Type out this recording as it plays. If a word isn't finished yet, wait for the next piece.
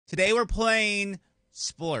Today we're playing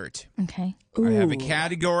Splurt. Okay. I have a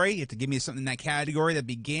category. You have to give me something in that category that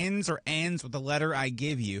begins or ends with the letter I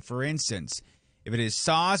give you. For instance, if it is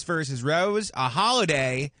Sauce versus Rose, a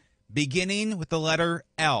holiday beginning with the letter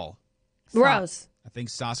L. Rose. I think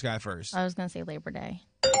Sauce got first. I was going to say Labor Day.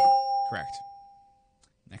 Correct.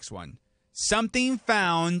 Next one. Something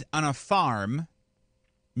found on a farm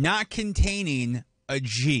not containing a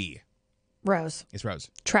G. Rose. It's Rose.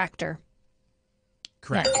 Tractor.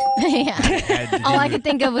 Correct. Yeah. All I could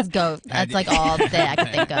think of was goat. That's like all day I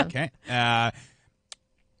could think of. Okay.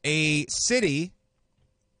 A city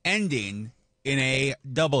ending in a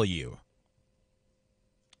W.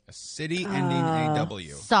 A city ending in a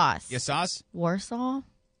W. Sauce. Yes, Sauce? Warsaw.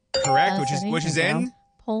 Correct, City. which is in?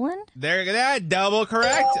 Poland. There, that double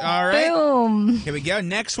correct. All right. Boom. Here we go.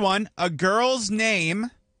 Next one. A girl's name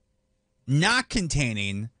not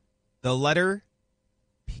containing the letter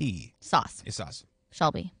P. Sauce. Yes, Sauce.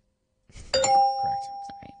 Shelby. Correct.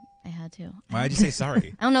 Sorry. I had to. Why did you say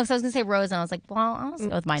sorry? I don't know, because I was going to say Rose, and I was like, well, I'll just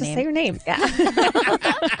go with my Just name. say your name. Yeah.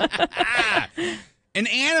 An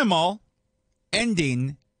animal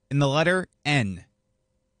ending in the letter N.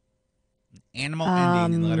 An animal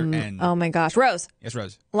ending in the letter N. Oh my gosh. Rose. Yes,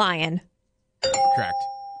 Rose. Lion. Correct.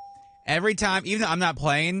 Every time, even though I'm not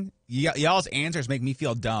playing, y'all's answers make me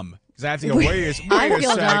feel dumb. Because I have to go, wait I a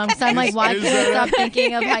feel sec. dumb, because I'm like, why can't I stop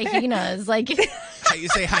thinking of hyenas? Like, You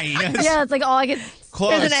say hyenas? yeah, it's like all I could.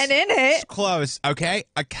 Close. There's an N in it. Close. Okay.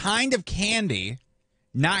 A kind of candy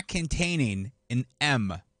not containing an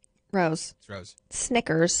M. Rose. It's Rose.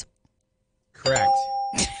 Snickers. Correct.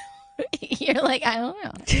 You're like, I don't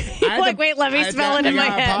know. Like, wait, let me spell it in my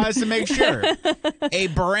head. Pause to make sure. A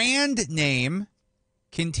brand name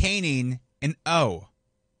containing an O.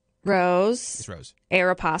 Rose. It's Rose.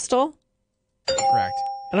 Aeropostale. Correct.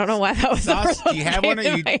 I don't know why that was the Sauce, first do you have one?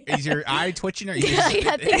 Is your eye twitching? Or you just,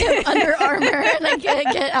 I think of Under Armour, and I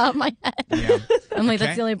can't get out of my head. yeah. I'm like, Okay.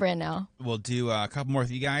 that's the only brand now. We'll do a couple more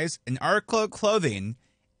with you guys. An article of clothing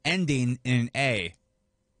ending in an A.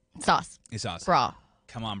 Sauce. It's Sauce. Bra.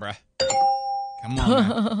 Come on, bruh. Come on,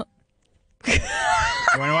 bruh.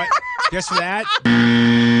 You know what? Just for that.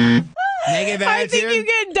 Negative attitude. I think you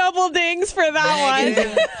get double dings for that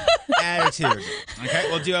Negative attitude. Okay,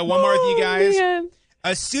 we'll do one more with you guys. Man. A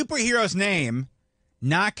superhero's name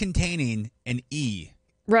not containing an E.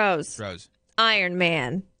 Rose. Rose. Iron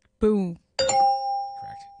Man. Boom.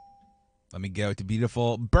 Correct. Let me go to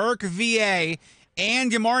beautiful Burke, VA. Ann,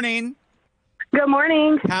 good morning. Good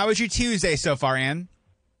morning. How was your Tuesday so far, Ann?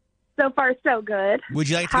 So far, so good. Would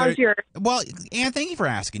you like to How's go your... Well, Ann, thank you for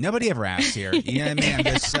asking. Nobody ever asks here. You know what I mean? I'm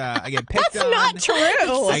just, I get picked That's on. not true.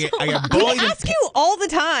 I get bullied. I ask you all the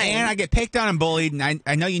time. And I get picked on and bullied, and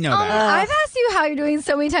I know you know that. I've asked you how you're doing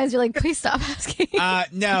so many times. You're like, please stop asking.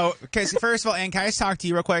 No, because first of all, Ann, can I just talk to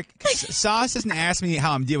you real quick? Sauce doesn't ask me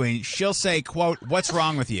how I'm doing. She'll say, quote, what's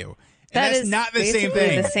wrong with you? And That that's is not the same basically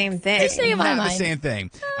thing. the same thing. It's in my not the mind. same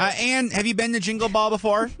thing. Ann, have you been to Jingle Ball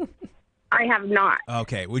before? I have not.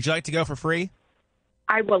 Okay. Would you like to go for free?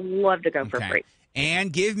 I would love to go for Okay. free.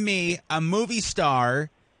 And give me a movie star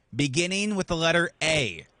beginning with the letter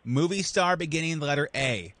A. Movie star beginning with the letter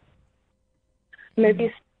A.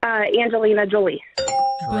 Maybe Angelina Jolie.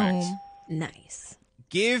 Correct. Boom. Nice.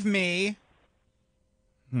 Give me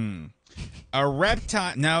a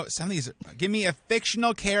reptile. No, some of these. Give me a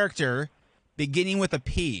fictional character beginning with a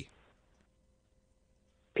P.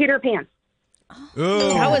 Peter Pan. Ooh,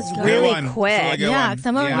 That was good really one. quick. That's a good Yeah, one.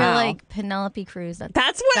 some of them Yeah. are like Penelope Cruz. That's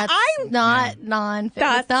what That's I'm. not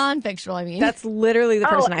non-fictional. I mean, That's literally the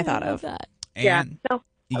person I I thought love of. that. Yeah. And No.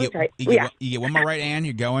 you Okay. get one more right, Ann.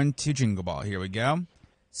 You're going to Jingle Ball. Here we go. No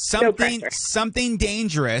Something pressure. something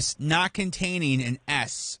dangerous, not containing an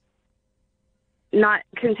S. Not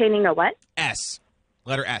containing a what? S.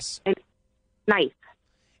 Letter S. Knife.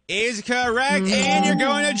 Is correct, and you're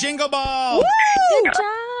going to Jingle Ball. Good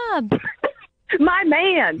job. My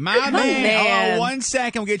man. My man. man. Hold on 1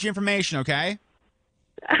 second. We'll get you information, okay?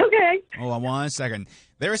 Okay. Hold on 1 second.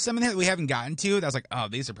 There is something that we haven't gotten to that I was like, oh,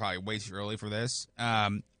 these are probably way too early for this.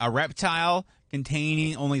 A reptile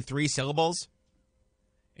containing only 3 syllables.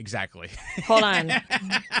 Exactly. Hold on.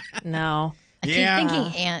 No. I keep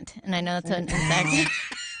thinking ant, and I know that's an insect.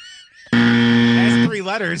 That's 3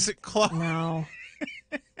 letters. Close. No.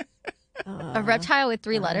 A reptile with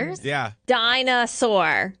 3 letters? Yeah.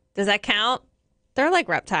 Dinosaur. Does that count? They're like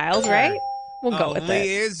reptiles, right? We'll go with it.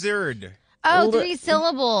 Lizard. Oh, 3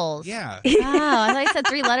 syllables. Yeah. Oh, I thought you said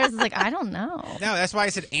 3 letters. I was like, I don't know. No, that's why I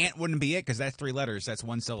said ant wouldn't be it, because that's 3 letters. That's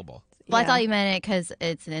 1 syllable. Well, I Yeah. thought you meant it because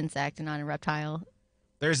it's an insect and not a reptile.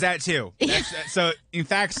 There's that, too. So, in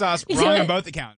fact, Sauce, You wrong know on what? both accounts.